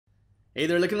Hey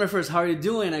there, LickNRiffers, how are you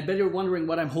doing? I bet you're wondering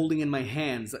what I'm holding in my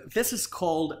hands. This is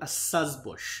called a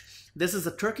sazbush. This is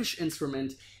a Turkish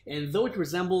instrument, and though it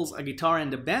resembles a guitar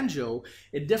and a banjo,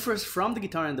 it differs from the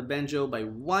guitar and the banjo by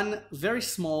one very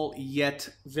small yet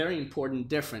very important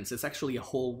difference. It's actually a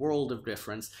whole world of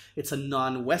difference. It's a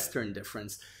non-Western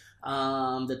difference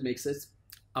that makes it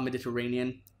a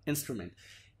Mediterranean instrument.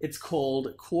 It's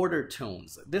called quarter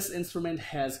tones. This instrument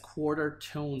has quarter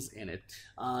tones in it.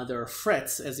 There are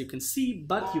frets, as you can see,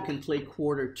 but you can play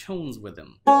quarter tones with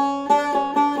them.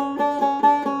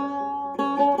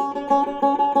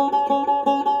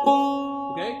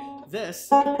 Okay, this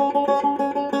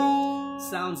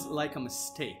sounds like a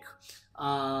mistake,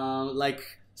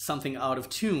 like something out of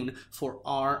tune for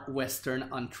our Western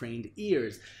untrained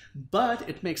ears. But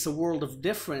it makes a world of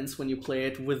difference when you play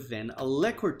it within a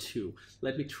lick or two.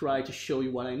 Let me try to show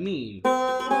you what I mean.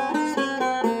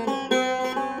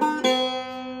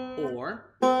 Or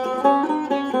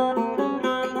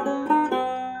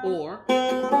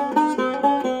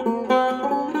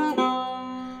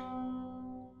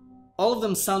all of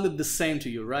them sounded the same to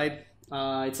you, right?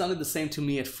 It sounded the same to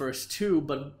me at first too,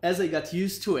 but as I got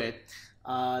used to it,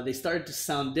 they started to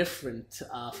sound different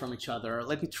from each other.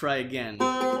 Let me try again.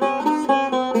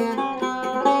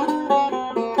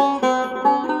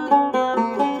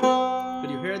 Could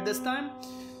you hear it this time?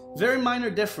 Very minor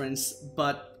difference,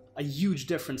 but a huge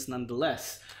difference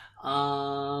nonetheless.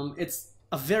 It's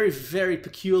a very, very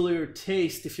peculiar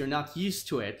taste if you're not used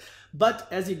to it. But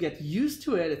as you get used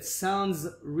to it, it sounds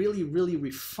really, really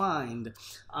refined.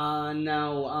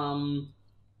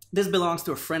 This belongs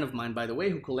to a friend of mine, by the way,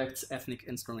 who collects ethnic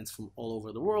instruments from all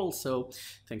over the world. So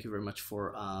thank you very much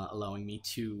for allowing me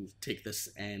to take this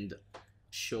and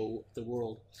show the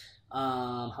world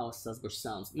how a sazbush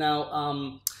sounds.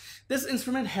 Now, this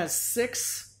instrument has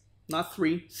 6, not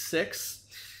 3, 6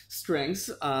 strings.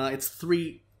 It's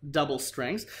 3 double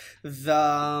strings.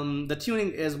 The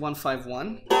tuning is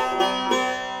 151.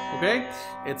 Okay,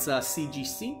 it's a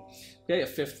CGC. Okay, a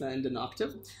 5th and an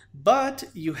octave. But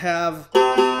you have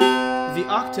the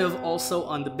octave also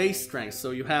on the bass string.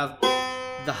 So you have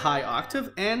the high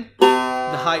octave and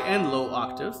the high and low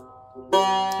octave.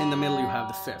 In the middle you have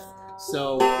the 5th.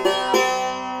 So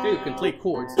okay, you can play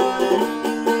chords.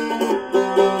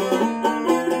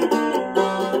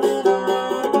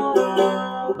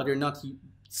 But you're not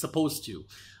supposed to.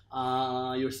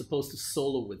 You're supposed to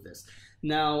solo with this.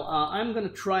 Now, I'm going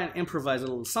to try and improvise a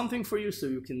little something for you so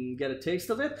you can get a taste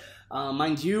of it.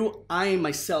 Mind you, I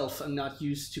myself am not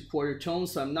used to quarter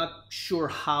tones, so I'm not sure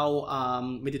how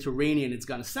Mediterranean it's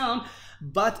going to sound,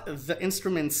 but the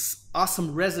instrument's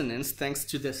awesome resonance, thanks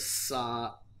to this,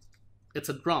 it's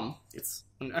a drum, it's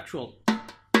an actual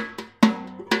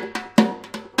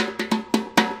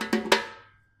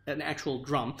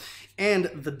drum,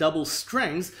 and the double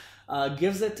strings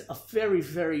gives it a very,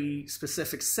 very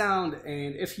specific sound.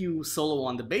 And if you solo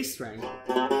on the bass string,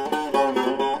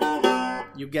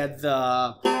 you get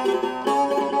the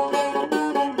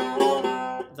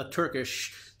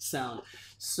Turkish sound.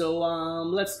 So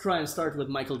let's try and start with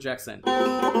Michael Jackson.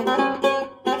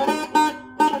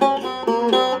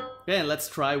 Okay, and let's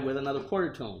try with another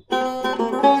quarter tone.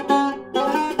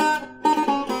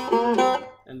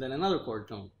 And then another quarter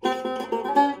tone.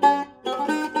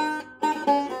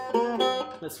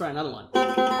 Let's try another one.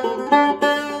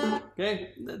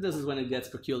 Okay, this is when it gets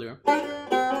peculiar. Okay.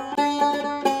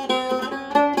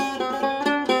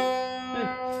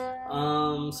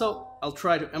 So I'll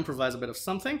try to improvise a bit of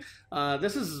something.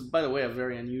 This is, by the way, a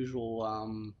very unusual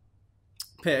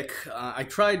pick. I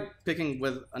tried picking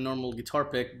with a normal guitar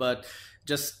pick, but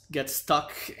just get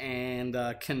stuck and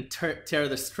can tear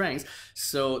the strings.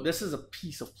 So this is a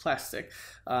piece of plastic.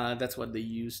 That's what they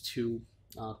use to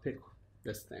pick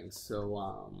this thing. So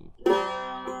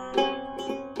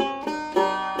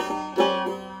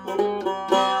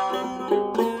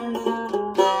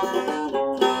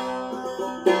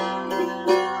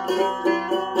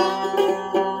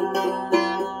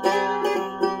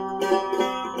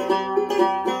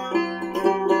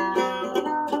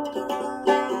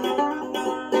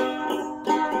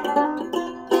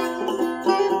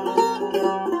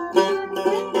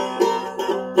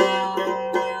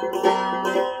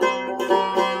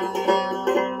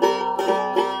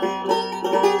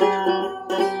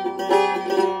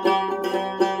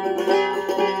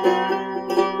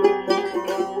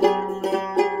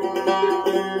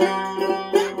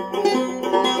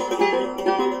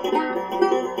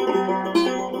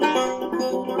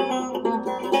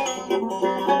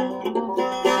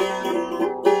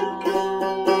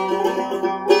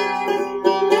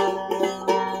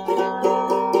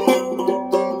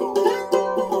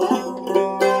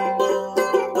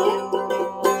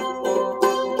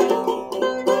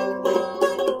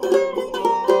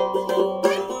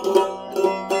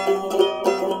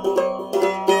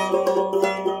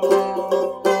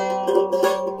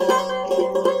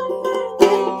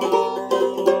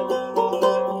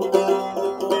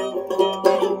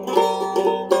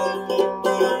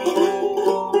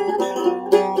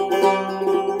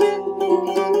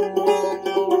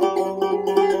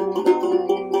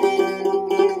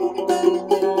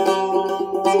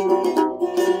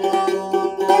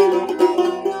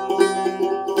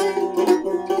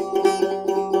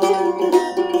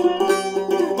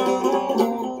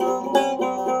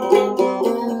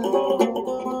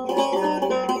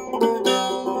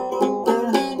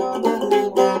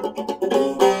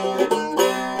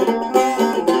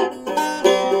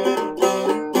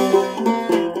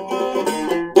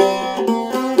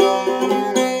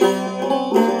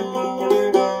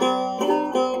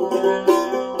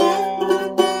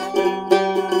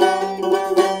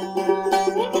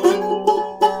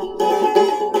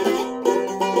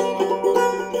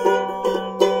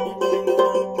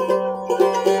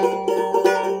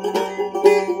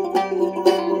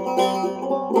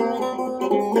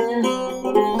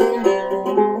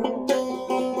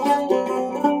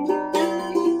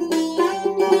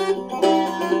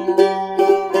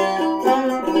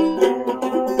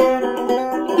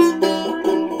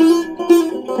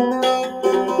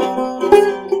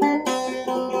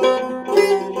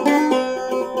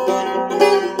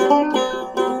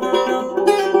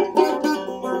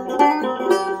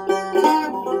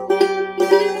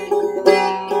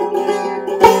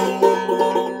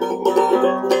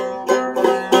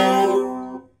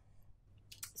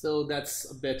So that's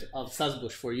a bit of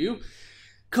Sazbush for you.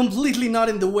 Completely not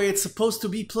in the way it's supposed to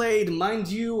be played, mind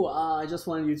you. I just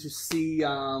wanted you to see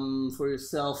for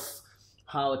yourself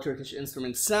how a Turkish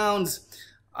instrument sounds.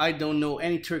 I don't know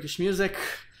any Turkish music.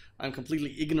 I'm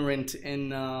completely ignorant in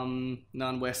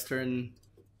non-Western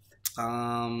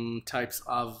types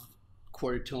of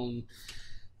quarter tone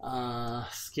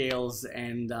scales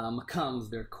and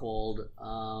makams, they're called.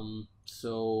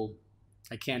 So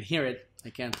I can't hear it, I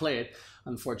can't play it,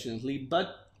 unfortunately,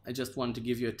 but I just wanted to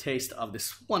give you a taste of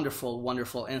this wonderful,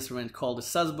 wonderful instrument called the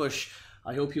Sazbush.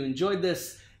 I hope you enjoyed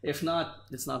this. If not,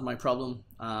 it's not my problem.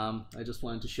 I just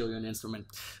wanted to show you an instrument.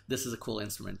 This is a cool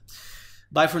instrument.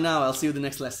 Bye for now. I'll see you in the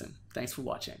next lesson. Thanks for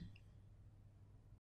watching.